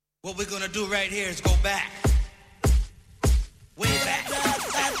What we're gonna do right here is go back. Way back.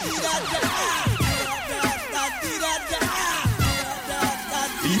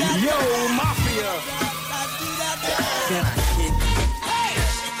 Yo, Mafia. Can I kick it?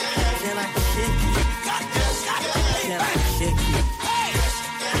 Can I kick it? Can I kick it?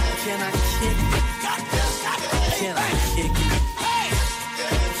 Can I kick it? Can I kick it?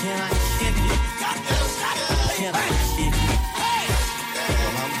 Can I kick it? Can I kick it?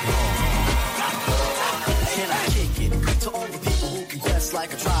 Well, I'm gone. Can I kick it? To all the people who can dress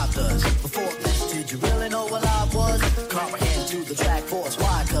like a tribe does. Before this, did you really know what I was? Comprehend to the track force,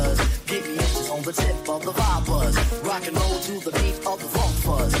 why? Cause give me inches on the tip of the vibe buzz. Rock and roll to the beat of the funk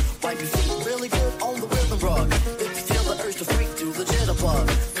fuzz. Wipe your feet really good on the rhythm rug. If you feel the urge to freak, do the jitterbug.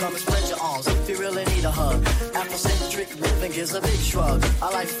 Come and spread your arms if you really need a hug. Afrocentric living is a big shrug. I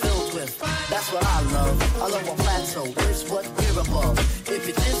like filled with, that's what I love. I love a plateau, it's what we're above. If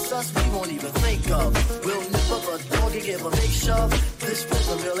you diss us, we won't even think of. We'll nip up a dog and give a big shove. This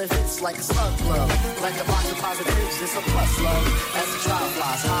rhythm really fits like a slug glove. Like a box of positives, it's a plus love. As the trial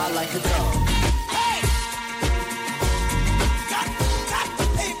flies high like a dove.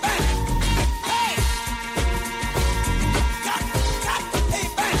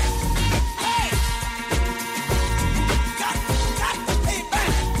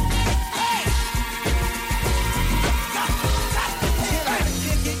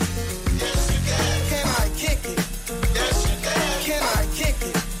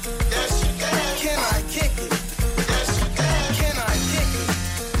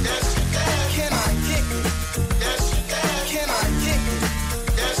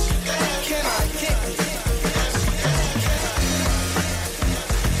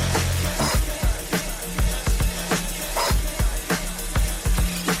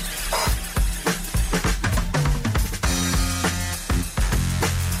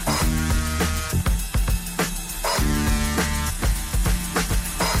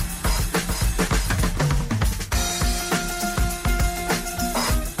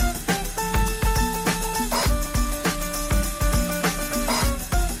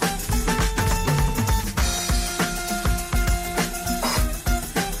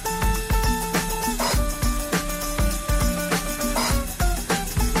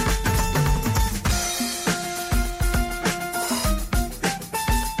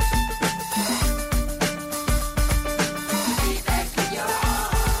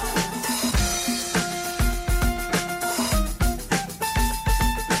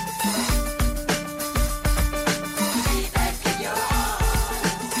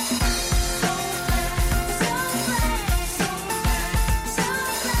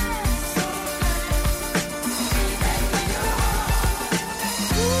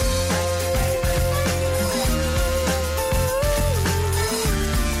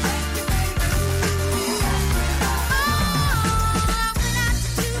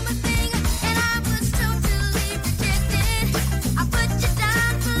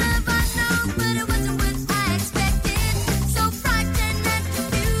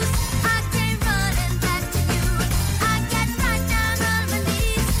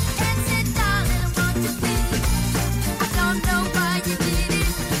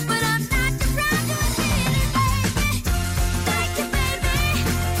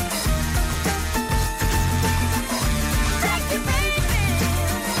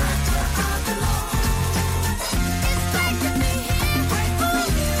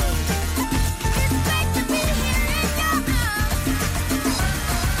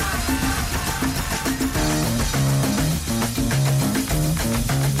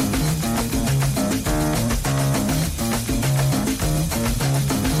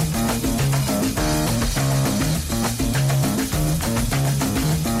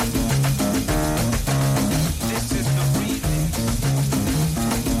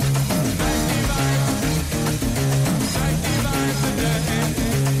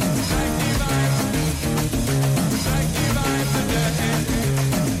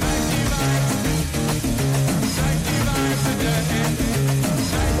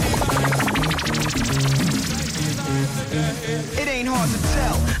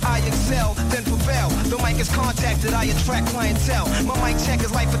 Contacted, I attract clientele. My mic check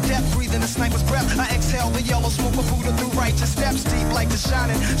is life or death, breathing a sniper's breath. I exhale the yellow smoke of Buddha through righteous steps, deep like the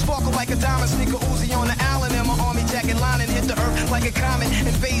shining, sparkle like a diamond, sneaker Uzi on the island, and my army jacket lining hit the earth like a comet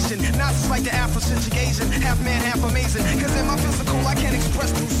invasion. Nazis like the Afrocentric Asian, half man, half amazing. Cause in my physical, I can't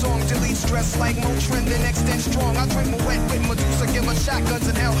express through song. Delete stress like Motrin, then extend strong. I drink my wet with Medusa, give her shotguns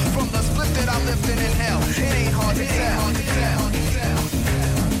in hell. From the split that I lived in hell, it ain't hard to tell.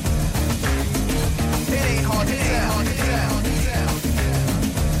 It ain't hard to tell.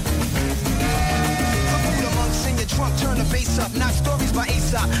 face up, not stories by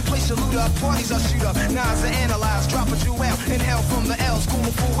Aesop. Place your loot up, parties I shoot up. Nines are analyzed, drop a jewel. Inhale from the L, school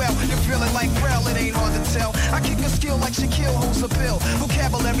full well. You feel it like Braille, it ain't hard to tell. I kick a skill like Shaquille holds a bill.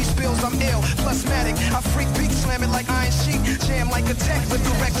 Vocabulary spills, I'm ill. Plusmatic, I freak beat, slam it like iron sheet. Jam like a tech with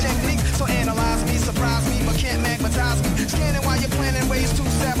correct technique. So analyze me, surprise me, but can't magnetize me. Scanning while you're planning ways to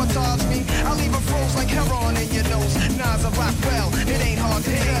sabotage me. I leave a froze like heroin in your nose. Nas, I rock well, it ain't hard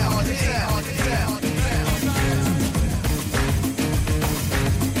to tell. Hard to tell, hard to tell.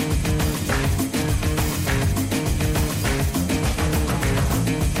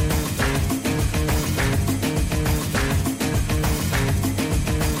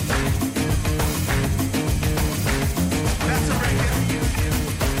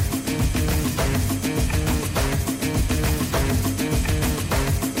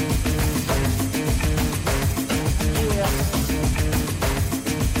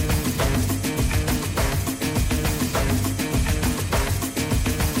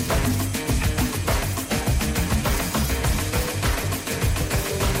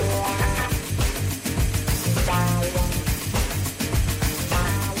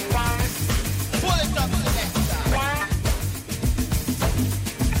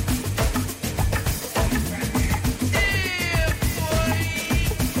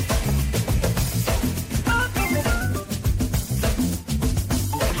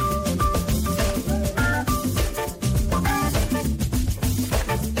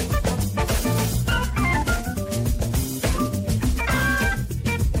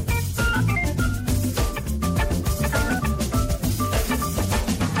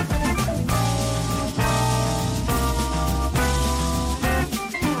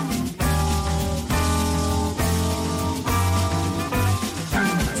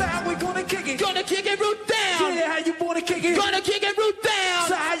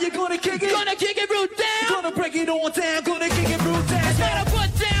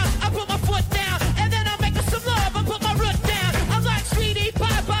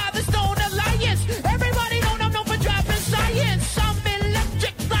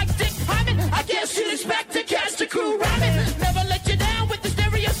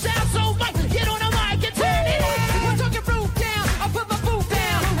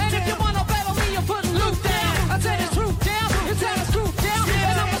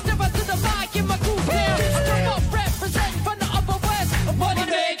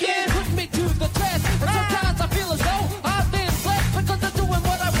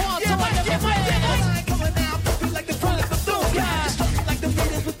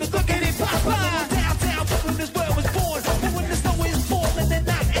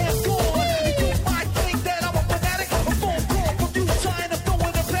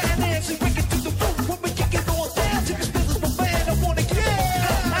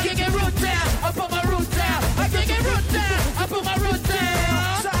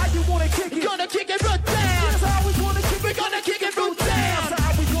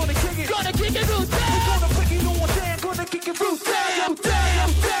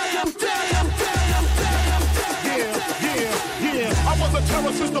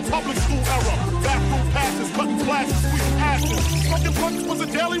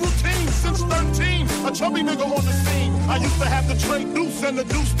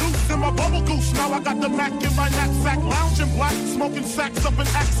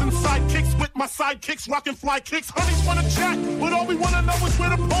 Kicks, rockin' fly kicks, honeys wanna chat, but all we wanna know is where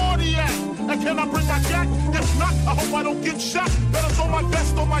the party at. And can I bring my jack? If not, I hope I don't get shot. Better throw my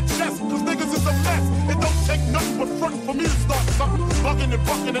vest on my chest, cause niggas is a mess. It don't take nothing but front for me to start something. Bugging and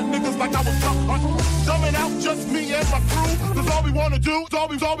bucking at niggas like I was duck hunting. Dumbing out just me and my crew, cause all we wanna do,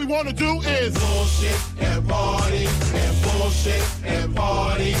 all we wanna do is bullshit and party, and bullshit and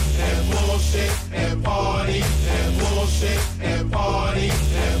party, and bullshit and party, and bullshit and party,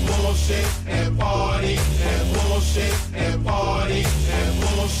 and bullshit and party, and bullshit and party, and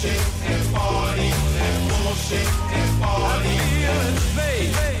bullshit and party, and bullshit and party. I feel his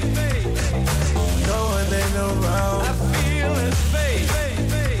face, no one ain't around. I feel his face,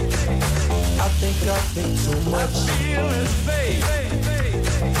 I think too much. I feel his face,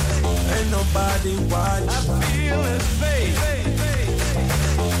 ain't nobody watch. I feel his face,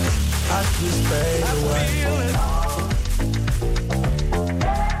 I just fade away.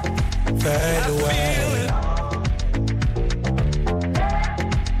 Fade away.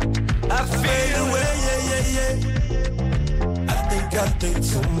 I fade away, yeah. I think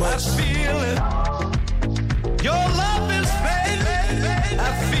too much. I feel it. Your love is fading. I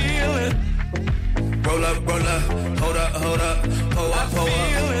feel it. Roll up, hold up, pull up. I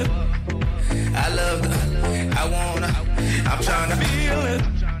feel it. I love it. I wanna. I'm trying to feel it.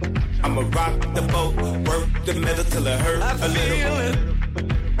 I'ma rock the boat, work the middle till it hurt I a little. feel it.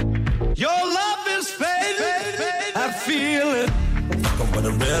 Your love is fading. I feel it. Fuckin' with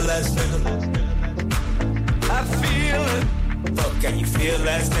a real ass nigga. I feel it. Fuck, can you feel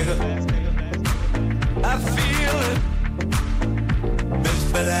ass nigga? I feel it. Bitch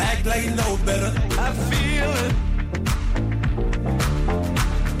better act like you know better. I feel it.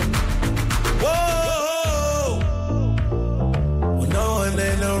 Whoa, when no one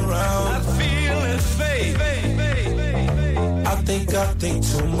ain't around. I feel it, fade. I think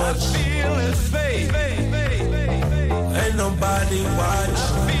too much. I feel it, fade. Ain't nobody watch.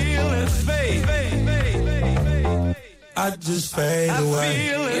 I feel it, fade. I just fade away. I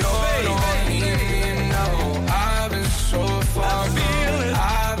feel it, You don't even know I've been so far gone.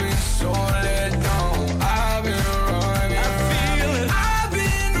 I've been so let down. I've been running. I feel it. I've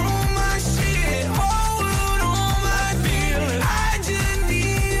been on my shit, hold on my feeling. I just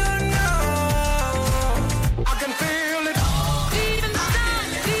need to know. I can feel it. I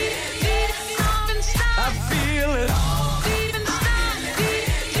feel it.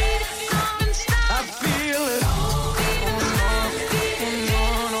 I feel it.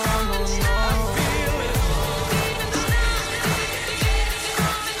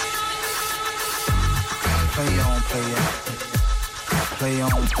 Play on, play it. Play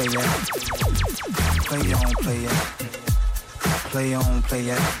on, play it. Play on, play it. Play on, play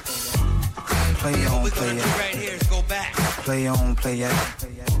it. Play on, What we're play gonna do it. right here is go back, Play on, play it.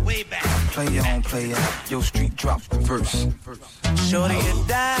 way back. Play on, play it. Yo, street drop the verse. Shorty get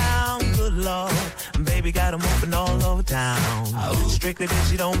down, good lord. Baby got 'em moving all over town. Strictly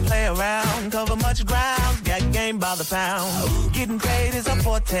bitch, you don't play around. Cover much ground, got game by the pound. Getting paid is a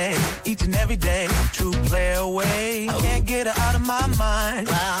forte, each and every day. True play away, can't get her out of my mind.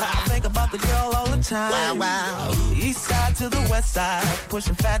 I think about the girl all the time. East side to the west side,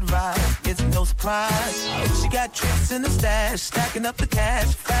 pushing fat rides, it's no surprise. She got tricks in the stash, stacking up the cash,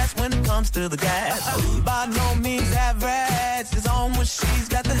 fast when it comes to the gas. By no means average, it's on when she's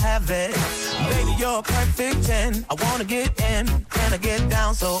got to have it. Baby, you're a perfect 10. I wanna get in, can I get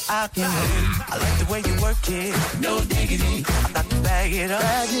down so I can win? I like the way you work it, no diggity. I got to bag it up.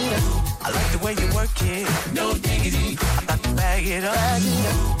 I like the way you work it, no diggity. I got to bag it up.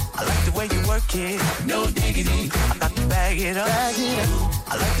 I like the way you work it, no diggity. I got to bag it up.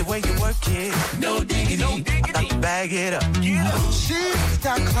 I like the way you work it, no diggity. I got to bag it up. She's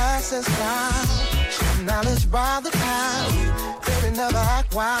got class and style, knowledge by the pound. Baby never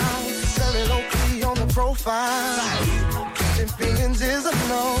act wild, very low key on the profile. Catching feelings is a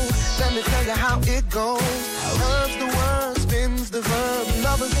no, let me tell you how it goes. Curves the word, spins the verb,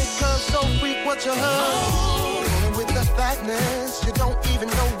 lovers it curves so freak what you heard. Rolling with the fatness, you don't even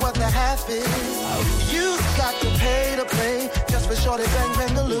know what the half is. You got to pay to play, just for shorty bang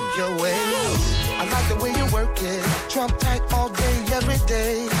bang to look your way. I like the way you work it, trump tight all day, every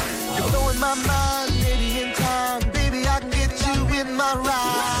day. You're blowing my mind, maybe in time, baby, I can get you in my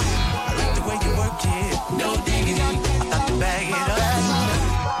ride. I like the way you work it, no diggity. I got to bag it up.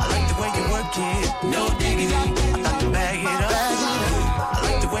 I like the way you work it, no diggity. I got to bag it up. I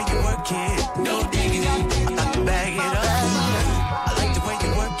like the way you work it, no diggity. I got to bag it up. I like the way you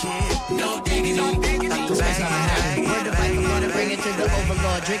work it, no diggity. I got to bag it up. Bring it to the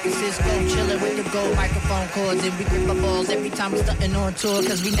overlord, drinking Cisco, chilling with the gold microphone cords, and we grip our balls every time we're stunting on tour,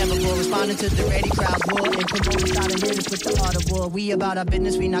 cause we never fall, responding to the ready crowds war, and promoters trying to hit us with the art of war. We about our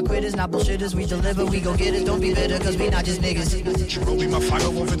business, we not quitters, not bullshitters, we deliver, we go get it, don't be bitter, cause we not just niggas. She wrote me my fire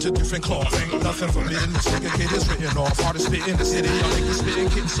woven to different cloth, ain't nothing forbidden, this nigga kid is written off, hardest spit in the city, y'all niggas spitting,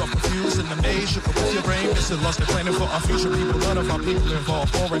 getting so confused in the maze, shook up with your brain, missing lust and planning for our future people, none of our people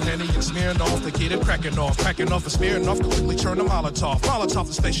involved, pouring Henny and smearing off, the kid and cracking off and smearing off, quickly turn the Molotov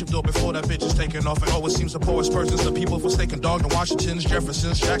the spaceship door before that bitch is taking off. And always seems the poorest persons, the people forsaken dog, the Washingtons,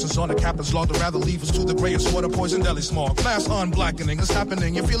 Jeffersons, Jacksons on the captain's log. They'd rather leave us to the grayest water, poison, deli smog. Mass unblackening is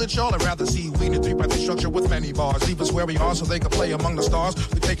happening. You feel it, y'all? I'd rather see we in a three-by-three structure with many bars. Leave us where we are so they can play among the stars.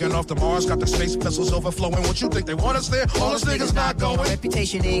 We taking off the Mars, got the space vessels overflowing. What you think they want us there? All us niggas not going.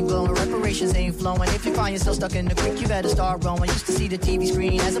 Reputation ain't glowing, reparations ain't flowing. If you find yourself stuck in the creek, you better start rowing. Used to see the TV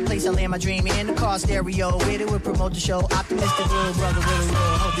screen as a place I land my dream in the car stereo. Where they would promote the show. Optimistic little brother with a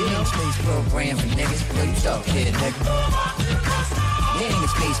real hope. You ain't a space program for niggas. Where you stuck, kid, nigga? You ain't a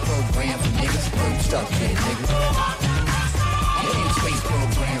space program for niggas. Where you stuck, kid, nigga? You ain't a space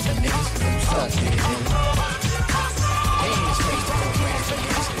program for niggas. Where you stuck, kid, nigga? You ain't a space program for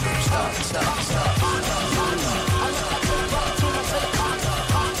niggas. Where you stuck.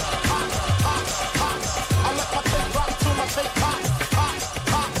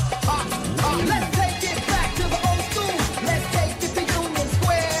 Let's take it back to the old school. Let's take it to Union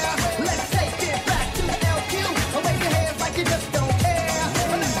Square. Let's take it back to LQ.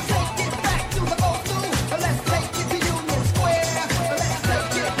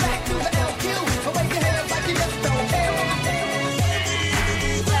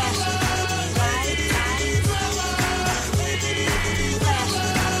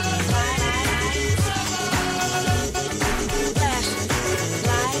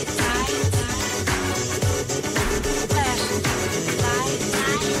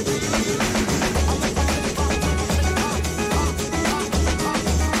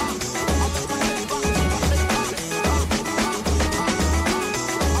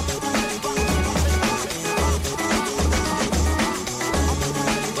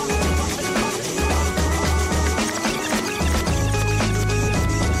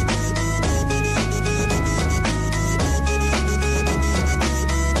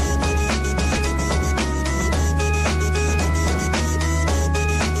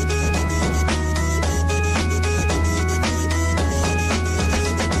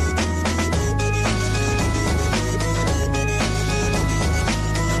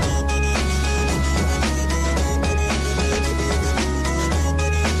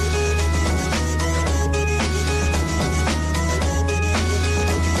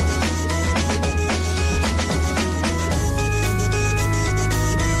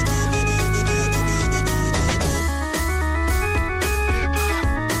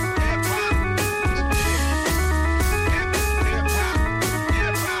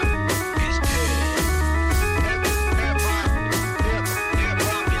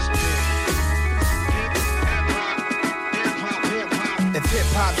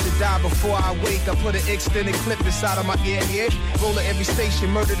 hip-hop to die before I wake. I put an extended clip inside of my ear, yeah. Roller every station,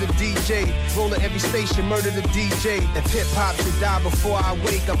 murder the DJ. Roller every station, murder the DJ. If hip-hop to die before I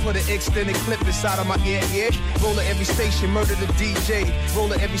wake, I put an extended clip inside of my ear, yeah. Roller every station, murder the DJ.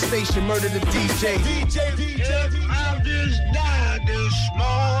 Roller every station, murder the DJ. I just died this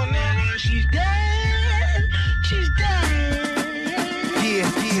morning and she's dead. She's dead.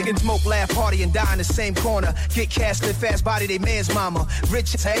 Yeah, and smoke, laugh, party, and die in the same corner. Get cast in fast body, they man's mama.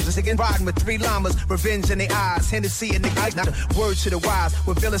 Rich as heads, again riding with 3 llamas. Revenge in their eyes, Hennessy in the eyes. Now, words to the wise,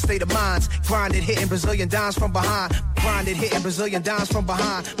 with villain state of minds. Grinded, hitting Brazilian dimes from behind. Grinded, hitting Brazilian dimes from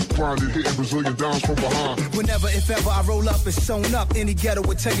behind. Grinded, hitting Brazilian dimes from behind. Whenever, if ever, I roll up, it's sewn up. Any ghetto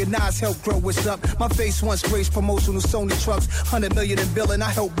would tell you Nas help grow what's up. My face once graced promotional Sony trucks. 100 million in billing, I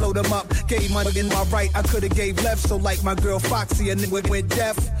helped blow them up. Gave money in my right, I could've gave left. So like my girl Foxy, a nigga went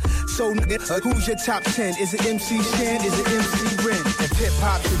deaf. So nigga, who's your top 10? Is it MC Shan? Is it MC Ren? If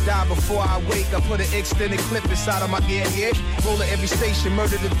hip-hop to die before I wake, I put an extended clip inside of my ear, yeah. Roller every station,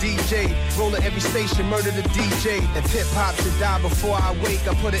 murder the DJ. Roller every station, murder the DJ. If hip-hop to die before I wake,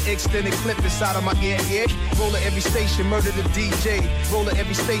 I put an extended clip inside of my ear, yeah. Roller every station, murder the DJ. Roller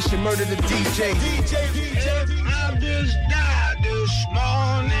every station, murder the DJ. I just died this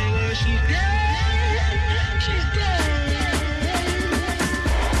morning and she's dead. She's dead.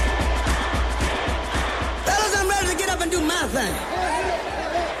 Fellas, I'm ready to get up and do my thing.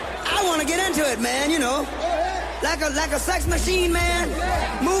 I want to get into it, man, you know. Like a sex machine, man.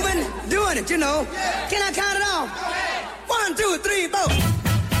 Moving, doing it, you know. Can I count it off? 1, 2, 3, 4.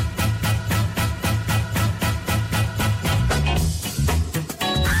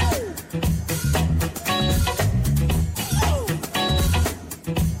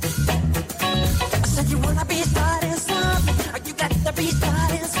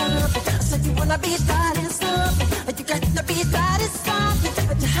 Be starting something, but you got to be starting something.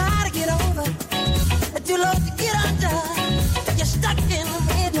 But you're hard to get over, but too low to get under. You're stuck in the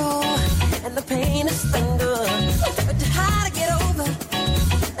middle, and the pain is thunder. But you're hard to get over,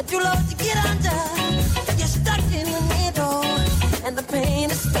 but too low to get under. You're stuck in the middle, and the pain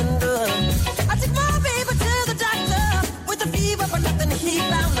is thunder. I took my baby to the doctor with a fever, but nothing he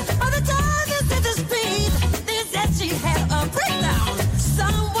found. By the time they did the speed, they said she had a breakdown.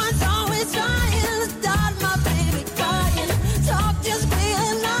 Someone's always trying.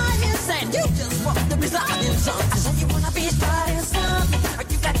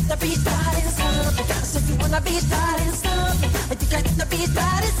 Be starting something. So if you wanna be starting something, but you got to be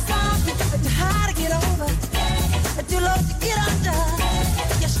starting something. But you're hard to get over, but too low to get under.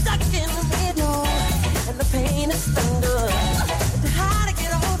 You're stuck in the middle, and the pain is thunder. But you're hard to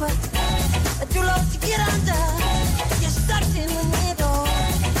get over, but too low to get under. You're stuck in the middle,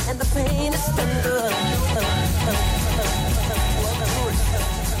 and the pain is thunder.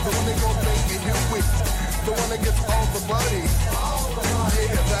 The one that gon' make you weak, the one that gets all the money.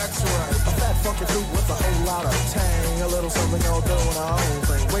 Yeah, that's right. A fat funky dude with a whole lot of tang. A little something all doing our own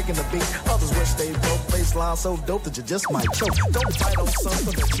thing. Breaking the beat, others wish they broke. Baseline so dope that you just might choke. Don't fight on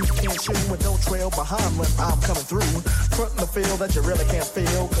something that you can't chew. And don't trail behind when I'm coming through. Frontin' the feel that you really can't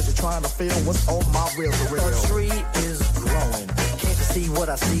feel. Cause you're trying to feel what's on my real for real. A tree is growing. Can't you see what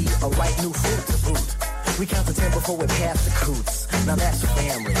I see? A ripe new fruit to boot. We count to 10 before we pass the coots. Now that's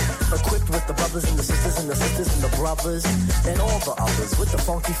family. Equipped with the brothers and the sisters and the sisters and the brothers and all the others with the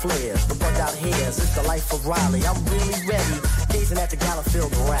funky flares, the bugged out hairs. It's the life of Riley. I'm really ready. Gazing at the gala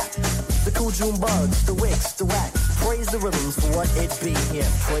filled rap. The cool June bugs, the wicks, the whack. Praise the rhythms for what it be.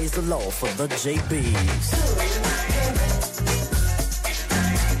 And praise the Lord for the JBs.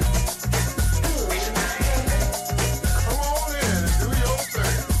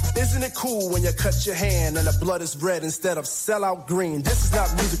 Isn't it cool when you cut your hand and the blood is red instead of sellout green? This is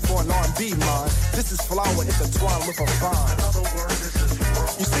not music for an R&B mind. This is flower intertwined with a vine.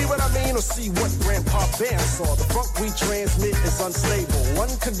 You see what I mean, or see what Grandpa Band saw? The funk we transmit is unstable. One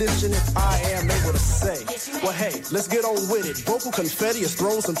condition if I am able to say, well, hey, let's get on with it. Vocal confetti is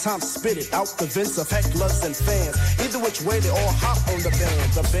thrown, sometimes spit it out the vents of hecklers and fans. Either which way, they all hop on the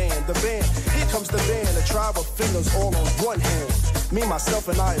band, the band, the band. Here comes the band, a tribe of fingers all on one hand. Me, myself,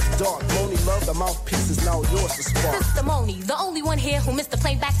 and I is dark. Moni love, the mouthpiece is now yours to spark. Mr. Moni, the only one here who missed the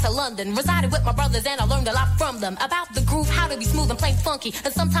plane back to London. Resided with my brothers and I learned a lot from them. About the groove, how to be smooth and plain funky.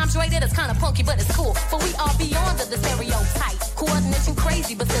 And sometimes rated as kinda punky, but it's cool. For we are beyond the stereotype. Coordination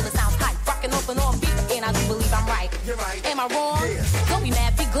crazy, but still it sounds hype. Rockin' off and on beat, and I do believe I'm right. You're right. Am I wrong? Yeah. Don't be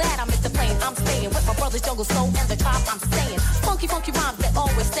mad, be glad I missed the plane. I'm staying with my brothers, Jungle Soul, and the tribe I'm staying. Funky, funky rhymes that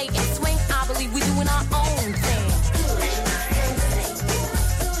always stay in swing. I believe we doing our own thing.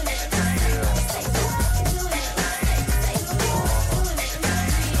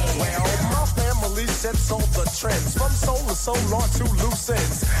 sense on the trends. From soul to soul on to loose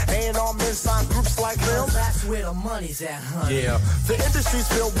ends. A&R men sign groups like them. That's where the money's at, honey. Yeah, the industry's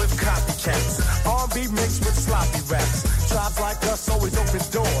filled with copycats. R&B mixed with sloppy raps. Tribes like us always open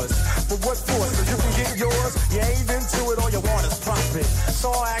doors. But what for? So you can get yours? You ain't into it, all you want is profit.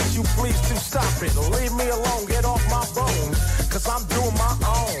 So I ask you please to stop it. Leave me alone, get off my bone. Cause I'm doing my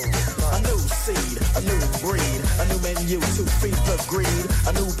own. A new seed, a new breed, a new menu to feed the greed.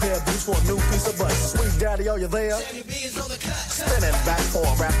 A new pair of boots for a new piece of butt. Sweet daddy, are you there? Spinning back for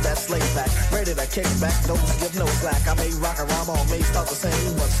a rap that's laid back. Ready to kick back, don't give no slack. I may rock a rhyme on, may start the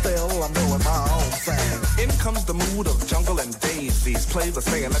same, but still I'm doing my own thing. In comes the mood of jungle and daisies. Play the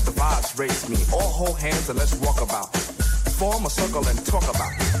say and let the vibes race me. All hold hands and let's walk about. Form a circle and talk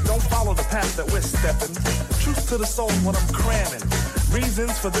about. Don't follow the path that we're stepping. Truth to the soul, what I'm cramming.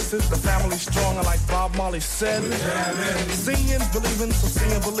 Reasons for this is the family strong, and like Bob Marley said, seeing, believing, so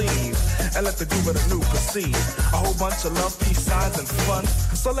see and believe, and let the groove of the new proceed. A whole bunch of love, peace signs, and fun.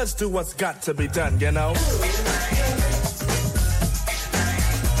 So let's do what's got to be done, you know.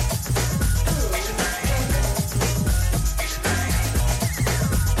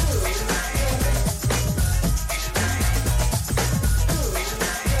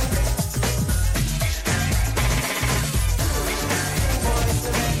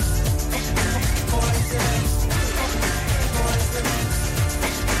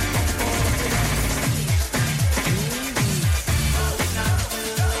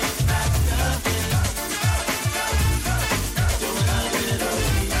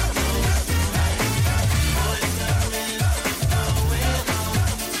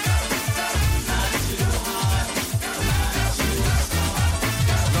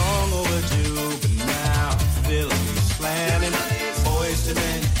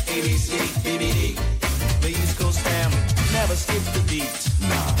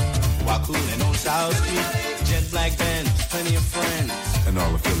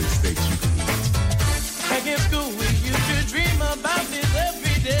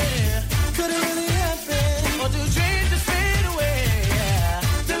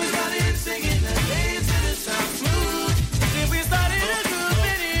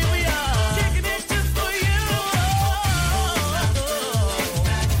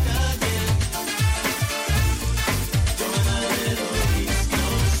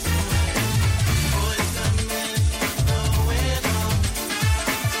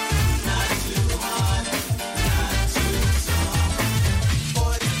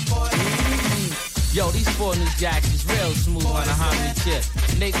 Jacks is real smooth on a harmony tip.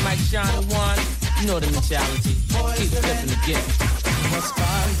 Make Mike shine the one, you know the mentality. Keep flipping the gift. The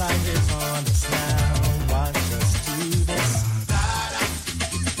spotlight is on us now. Watch us do this.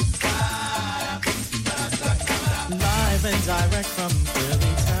 Live and direct from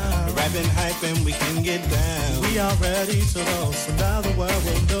Philly town. Rapping, hyping, we can get down. We are ready to roll, so now the world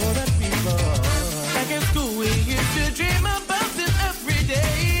will know that we love. Back in school, we used to dream about this every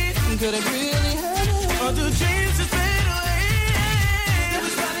day. Could it really happen? Or do dreams just fade away? Then we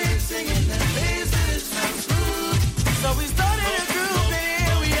started singing that bass and it sounds smooth. So we started a group and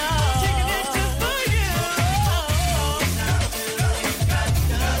here we are. Taking it just for you.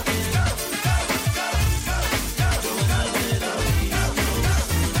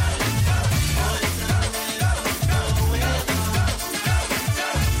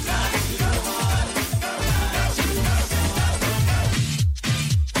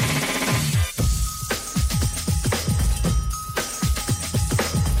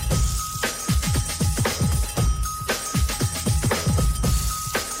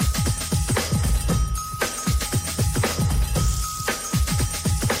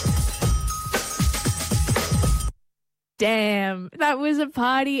 Damn, that was a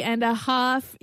party and a half.